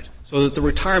benefit, so that the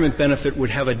retirement benefit would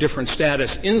have a different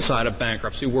status inside of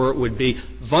bankruptcy where it would be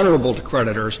vulnerable to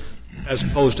creditors as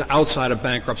opposed to outside of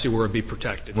bankruptcy where it would be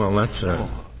protected. Well, that's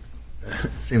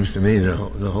seems to me the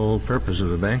whole purpose of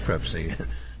the bankruptcy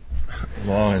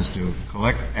law is to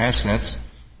collect assets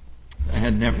that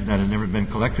had never been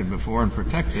collected before and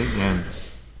protected and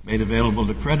made available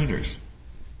to creditors.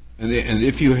 And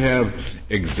if you have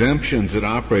exemptions that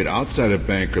operate outside of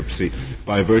bankruptcy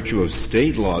by virtue of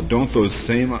state law, don't those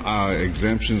same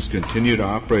exemptions continue to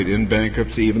operate in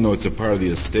bankruptcy even though it's a part of the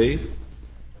estate?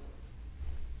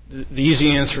 The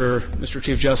easy answer, Mr.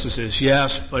 Chief Justice, is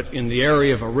yes, but in the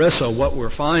area of ERISA, what we're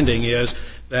finding is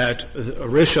that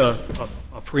ERISA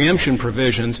preemption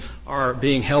provisions are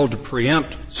being held to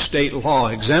preempt state law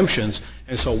exemptions,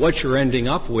 and so what you're ending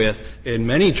up with in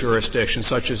many jurisdictions,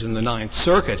 such as in the Ninth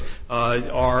Circuit,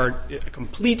 are a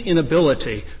complete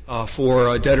inability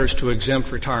for debtors to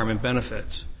exempt retirement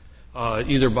benefits,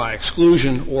 either by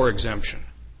exclusion or exemption.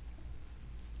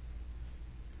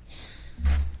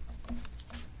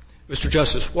 Mr.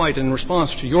 Justice White, in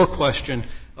response to your question,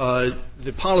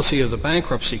 the policy of the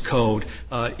bankruptcy code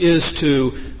is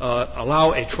to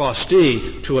allow a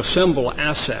trustee to assemble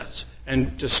assets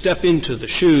and to step into the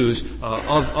shoes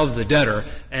of the debtor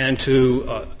and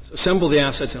to assemble the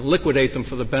assets and liquidate them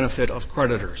for the benefit of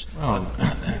creditors. Well,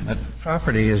 but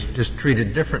property is just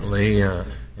treated differently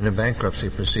in a bankruptcy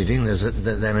proceeding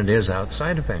than it is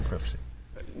outside of bankruptcy.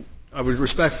 I would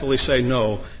respectfully say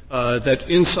no, that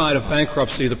inside of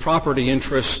bankruptcy the property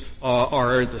interests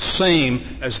are the same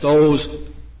as those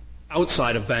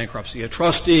outside of bankruptcy. A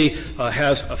trustee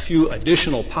has a few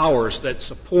additional powers that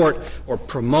support or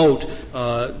promote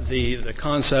the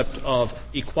concept of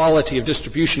equality of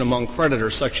distribution among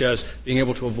creditors, such as being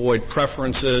able to avoid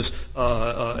preferences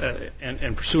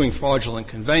and pursuing fraudulent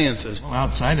conveyances. Well,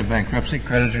 outside of bankruptcy,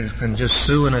 creditors can just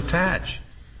sue and attach.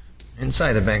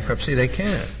 Inside of bankruptcy, they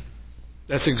can't.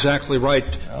 That's exactly right,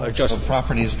 Justice. So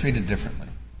property is treated differently.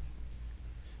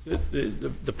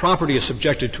 The property is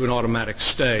subjected to an automatic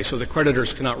stay, so the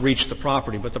creditors cannot reach the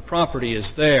property, but the property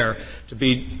is there to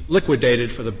be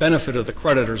liquidated for the benefit of the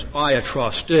creditors by a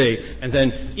trustee and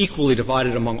then equally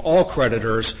divided among all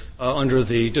creditors under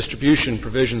the distribution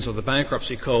provisions of the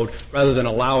bankruptcy code, rather than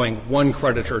allowing one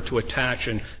creditor to attach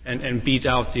and beat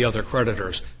out the other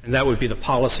creditors. And that would be the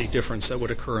policy difference that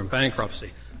would occur in bankruptcy.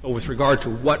 But with regard to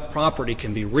what property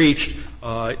can be reached,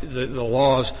 the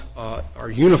laws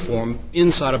are uniform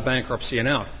inside of bankruptcy and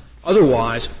out.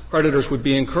 Otherwise, creditors would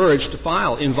be encouraged to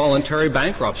file involuntary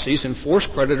bankruptcies and force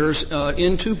creditors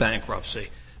into bankruptcy,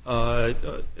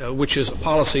 which is a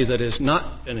policy that is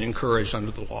not been encouraged under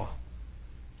the law.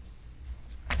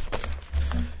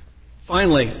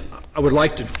 Finally, I would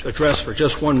like to address for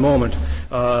just one moment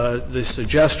the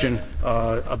suggestion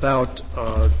about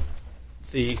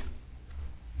the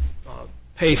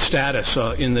pay status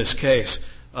in this case.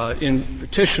 In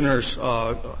petitioner's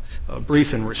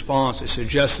brief in response, it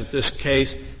suggests that this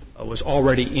case was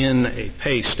already in a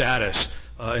pay status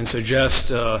and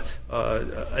suggests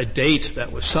a date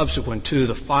that was subsequent to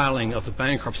the filing of the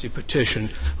bankruptcy petition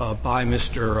by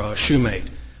Mr. Shumate.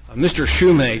 Mr.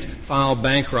 Shumate filed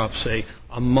bankruptcy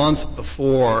a month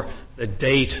before the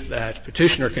date that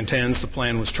petitioner contends the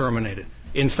plan was terminated.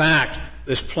 In fact,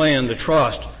 this plan, the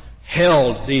trust,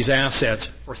 held these assets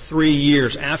for 3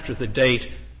 years after the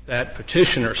date that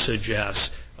petitioner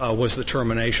suggests was the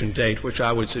termination date, which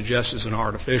I would suggest is an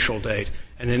artificial date.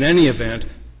 And in any event,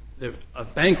 a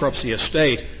bankruptcy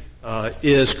estate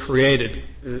is created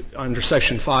under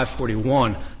Section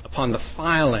 541 upon the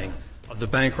filing of the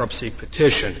bankruptcy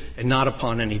petition and not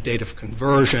upon any date of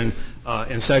conversion,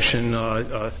 and Section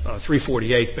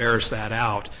 348 bears that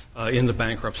out in the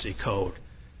bankruptcy code.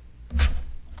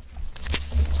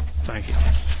 Thank you.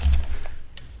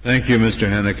 Thank you, Mr.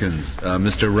 Hennekins.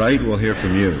 Mr. Wright, we'll hear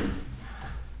from you.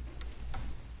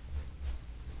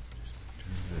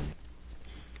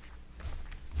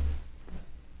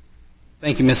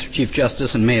 Thank you, Mr. Chief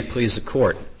Justice, and may it please the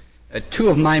Court. Two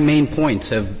of my main points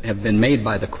have been made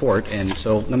by the Court, and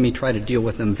so let me try to deal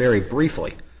with them very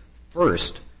briefly.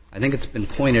 First, I think it's been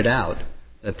pointed out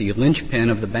that the linchpin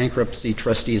of the bankruptcy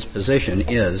trustee's position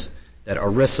is that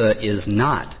ERISA is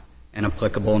not an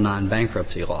applicable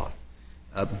non-bankruptcy law.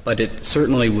 But it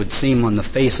certainly would seem on the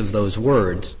face of those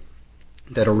words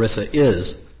that ERISA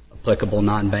is applicable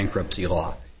non-bankruptcy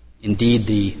law. Indeed,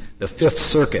 the Fifth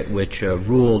Circuit, which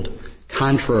ruled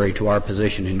contrary to our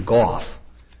position in Goff,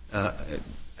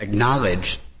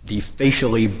 acknowledged the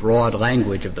facially broad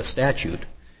language of the statute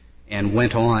and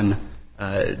went on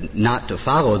not to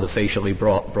follow the facially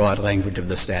broad language of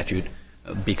the statute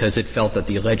because it felt that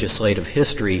the legislative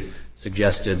history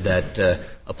suggested that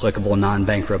applicable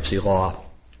non-bankruptcy law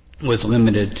was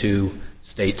limited to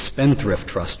state spendthrift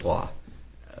trust law.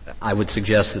 I would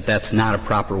suggest that that's not a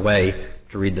proper way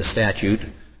to read the statute.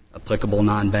 Applicable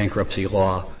non-bankruptcy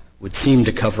law would seem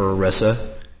to cover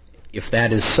ERISA. If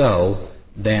that is so,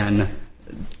 then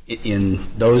in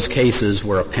those cases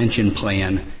where a pension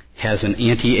plan has an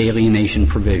anti-alienation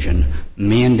provision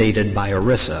mandated by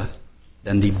ERISA,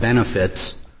 then the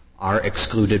benefits are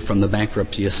excluded from the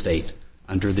bankruptcy estate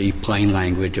under the plain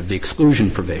language of the exclusion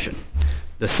provision.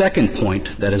 The second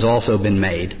point that has also been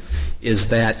made is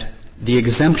that the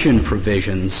exemption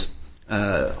provisions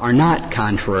are not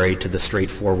contrary to the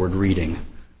straightforward reading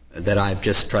that I've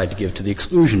just tried to give to the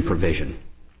exclusion provision.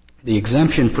 The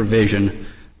exemption provision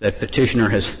that petitioner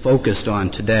has focused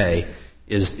on today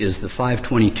is the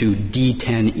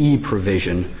 522D10E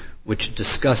provision, which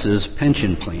discusses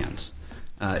pension plans.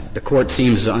 The Court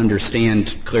seems to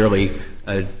understand clearly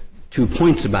 2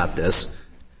 points about this.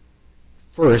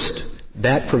 First,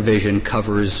 that provision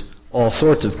covers all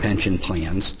sorts of pension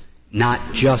plans,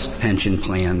 not just pension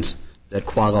plans that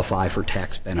qualify for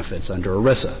tax benefits under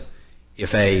ERISA.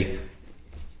 If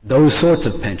those sorts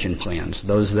of pension plans,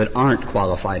 those that aren't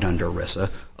qualified under ERISA,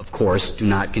 of course, do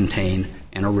not contain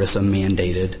an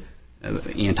ERISA-mandated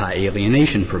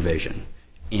anti-alienation provision.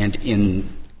 And in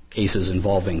cases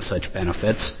involving such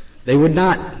benefits, they would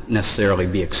not necessarily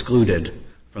be excluded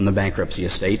from the bankruptcy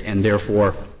estate and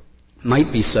therefore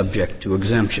might be subject to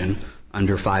exemption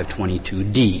under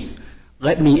 522D.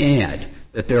 Let me add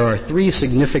that there are 3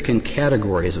 significant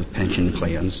categories of pension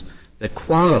plans that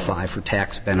qualify for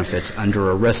tax benefits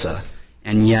under ERISA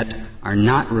and yet are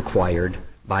not required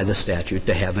by the statute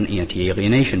to have an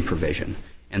anti-alienation provision.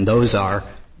 And those are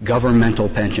governmental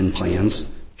pension plans,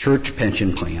 church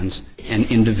pension plans, and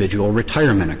individual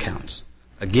retirement accounts.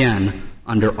 Again,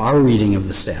 under our reading of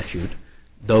the statute,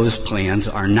 those plans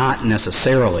are not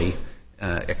necessarily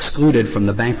excluded from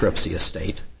the bankruptcy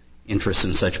estate. Interest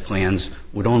in such plans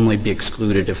would only be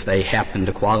excluded if they happen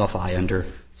to qualify under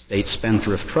state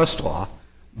spendthrift trust law,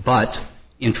 but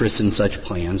interests in such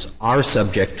plans are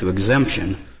subject to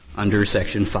exemption under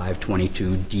Section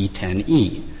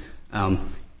 522D10E.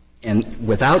 And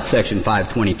without Section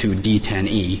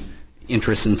 522D10E,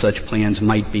 interests in such plans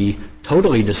might be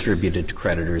totally distributed to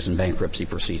creditors in bankruptcy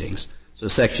proceedings. So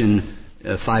Section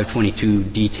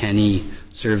 522D10E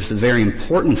serves a very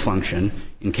important function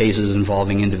in cases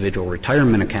involving individual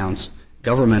retirement accounts,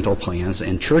 governmental plans,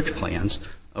 and church plans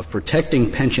of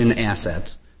protecting pension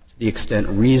assets to the extent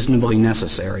reasonably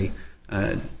necessary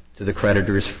to the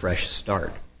creditor's fresh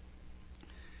start.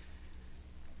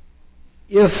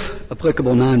 If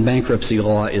applicable non-bankruptcy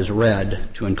law is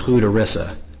read to include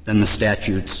ERISA, then the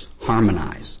statutes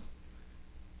harmonize.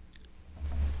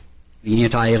 The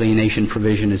anti-alienation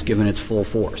provision is given its full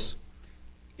force.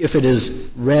 If it is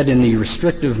read in the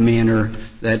restrictive manner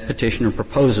that petitioner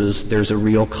proposes, there's a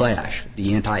real clash.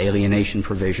 The anti-alienation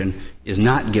provision is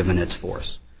not given its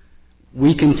force.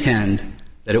 We contend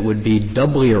that it would be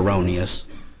doubly erroneous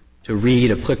to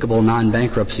read applicable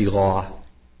non-bankruptcy law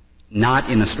not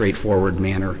in a straightforward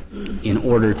manner in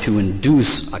order to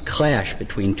induce a clash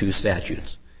between 2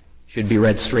 statutes. It should be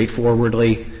read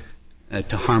straightforwardly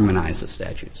to harmonize the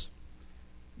statutes.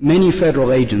 Many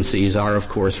federal agencies are, of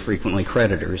course, frequently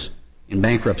creditors in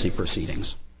bankruptcy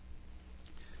proceedings.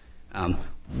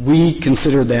 We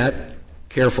considered that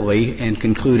carefully and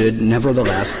concluded,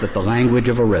 nevertheless, that the language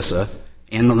of ERISA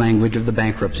and the language of the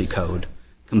Bankruptcy Code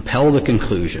compel the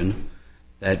conclusion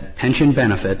that pension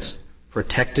benefits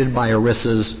protected by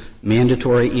ERISA's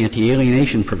mandatory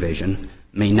anti-alienation provision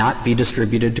may not be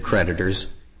distributed to creditors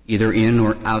either in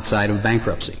or outside of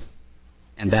bankruptcy.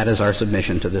 And that is our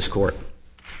submission to this Court.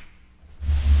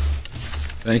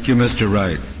 Thank you, Mr.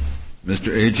 Wright.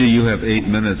 Mr. Agee, you have 8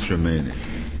 minutes remaining.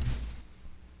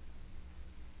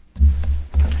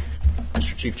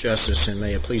 Mr. Chief Justice, and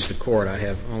may it please the Court, I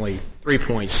have only 3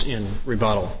 points in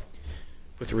rebuttal.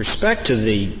 With respect to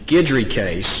the Guidry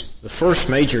case, the first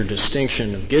major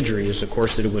distinction of Guidry is, of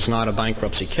course, that it was not a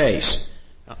bankruptcy case.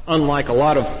 Unlike a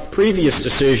lot of previous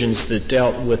decisions that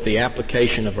dealt with the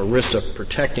application of ERISA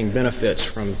protecting benefits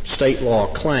from state law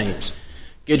claims,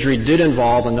 Guidry did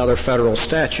involve another federal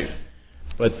statute.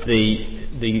 But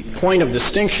the point of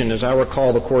distinction, as I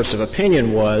recall the court's of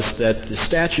opinion, was that the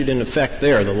statute in effect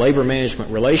there, the Labor Management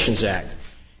Relations Act,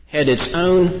 had its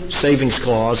own savings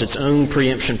clause, its own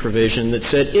preemption provision that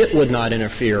said it would not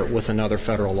interfere with another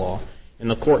federal law. And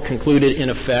the court concluded, in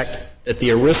effect, that the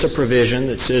ERISA provision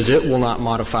that says it will not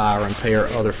modify or impair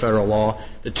other federal law,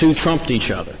 the two trumped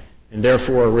each other, and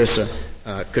therefore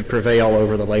ERISA could prevail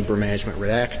over the Labor Management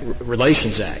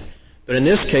Relations Act. But in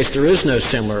this case, there is no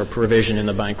similar provision in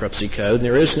the Bankruptcy Code, and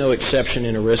there is no exception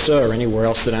in ERISA or anywhere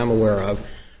else that I'm aware of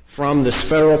from this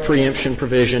federal preemption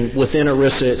provision within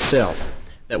ERISA itself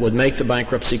that would make the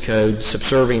Bankruptcy Code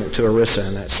subservient to ERISA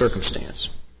in that circumstance.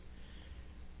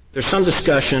 There's some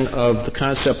discussion of the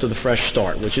concept of the fresh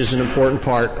start, which is an important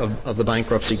part of the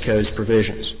Bankruptcy Code's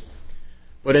provisions.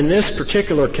 But in this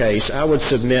particular case, I would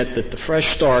submit that the fresh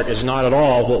start is not at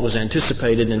all what was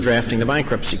anticipated in drafting the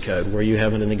Bankruptcy Code, where you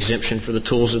have an exemption for the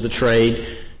tools of the trade,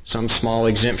 some small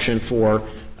exemption for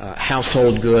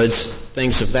household goods,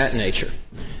 things of that nature.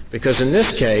 Because in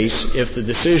this case, if the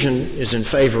decision is in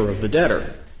favor of the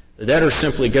debtor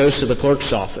simply goes to the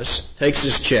clerk's office, takes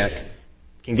his check,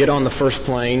 can get on the first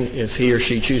plane if he or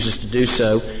she chooses to do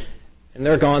so, and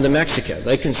they're gone to Mexico.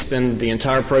 They can spend the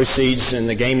entire proceeds in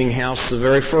the gaming house the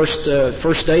very first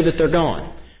day that they're gone.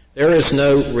 There is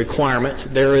no requirement,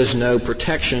 there is no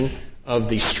protection of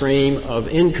the stream of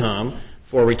income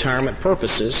for retirement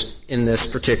purposes in this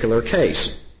particular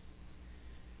case.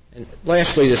 And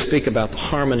lastly, to speak about the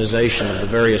harmonization of the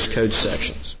various code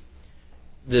sections.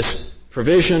 This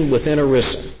provision within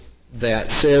ERISA that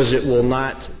says it will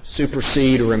not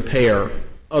supersede or impair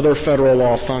other federal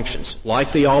law functions,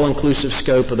 like the all-inclusive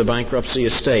scope of the bankruptcy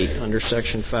estate under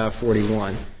Section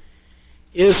 541,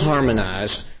 is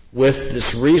harmonized with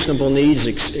this reasonable needs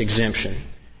exemption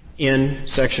in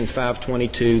Section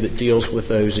 522 that deals with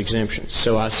those exemptions.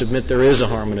 So I submit there is a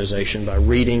harmonization by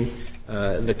reading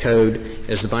the code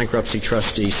as the bankruptcy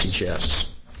trustee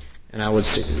suggests. And I would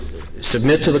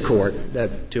submit to the court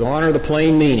that to honor the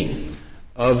plain meaning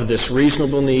of this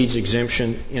reasonable needs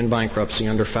exemption in bankruptcy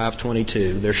under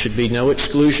 522, there should be no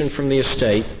exclusion from the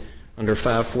estate under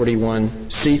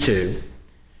 541C2,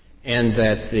 and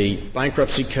that the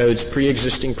Bankruptcy Code's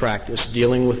pre-existing practice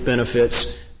dealing with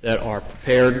benefits that are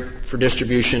prepared for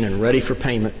distribution and ready for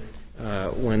payment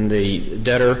when the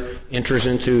debtor enters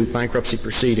into bankruptcy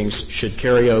proceedings should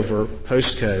carry over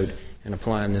post-code and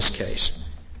apply in this case.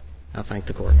 I thank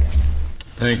the court.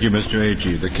 Thank you, Mr.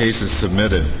 Agee. The case is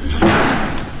submitted.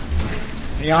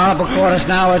 The Honorable Court is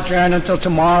now adjourned until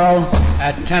tomorrow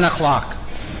at 10 o'clock.